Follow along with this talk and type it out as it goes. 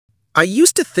I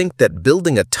used to think that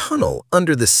building a tunnel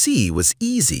under the sea was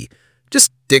easy.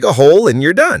 Just dig a hole and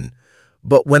you're done.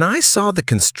 But when I saw the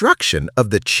construction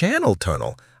of the Channel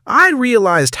Tunnel, I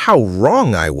realized how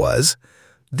wrong I was.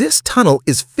 This tunnel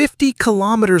is 50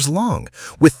 kilometers long,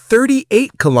 with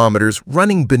 38 kilometers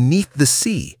running beneath the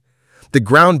sea. The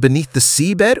ground beneath the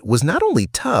seabed was not only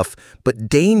tough, but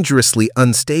dangerously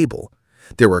unstable.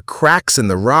 There were cracks in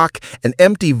the rock and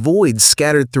empty voids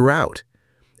scattered throughout.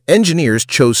 Engineers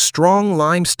chose strong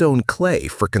limestone clay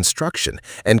for construction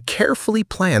and carefully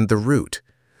planned the route.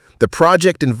 The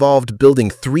project involved building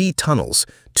 3 tunnels,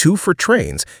 2 for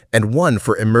trains and 1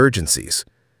 for emergencies.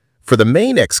 For the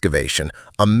main excavation,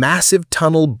 a massive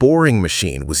tunnel boring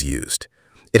machine was used.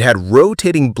 It had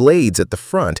rotating blades at the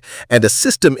front and a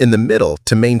system in the middle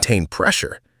to maintain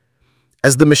pressure.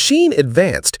 As the machine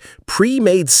advanced,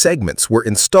 pre-made segments were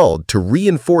installed to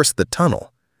reinforce the tunnel.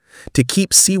 To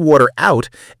keep seawater out,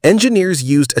 engineers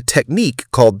used a technique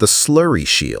called the slurry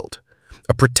shield.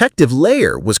 A protective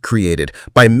layer was created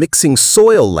by mixing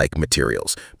soil-like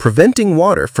materials, preventing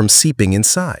water from seeping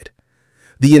inside.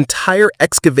 The entire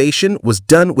excavation was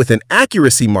done with an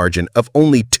accuracy margin of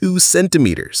only 2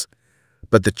 centimeters.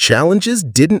 But the challenges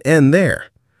didn't end there.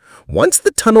 Once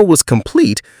the tunnel was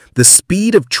complete, the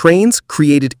speed of trains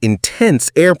created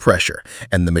intense air pressure,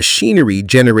 and the machinery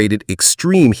generated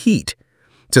extreme heat.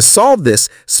 To solve this,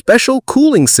 special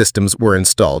cooling systems were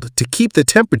installed to keep the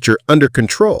temperature under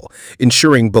control,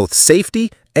 ensuring both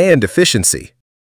safety and efficiency.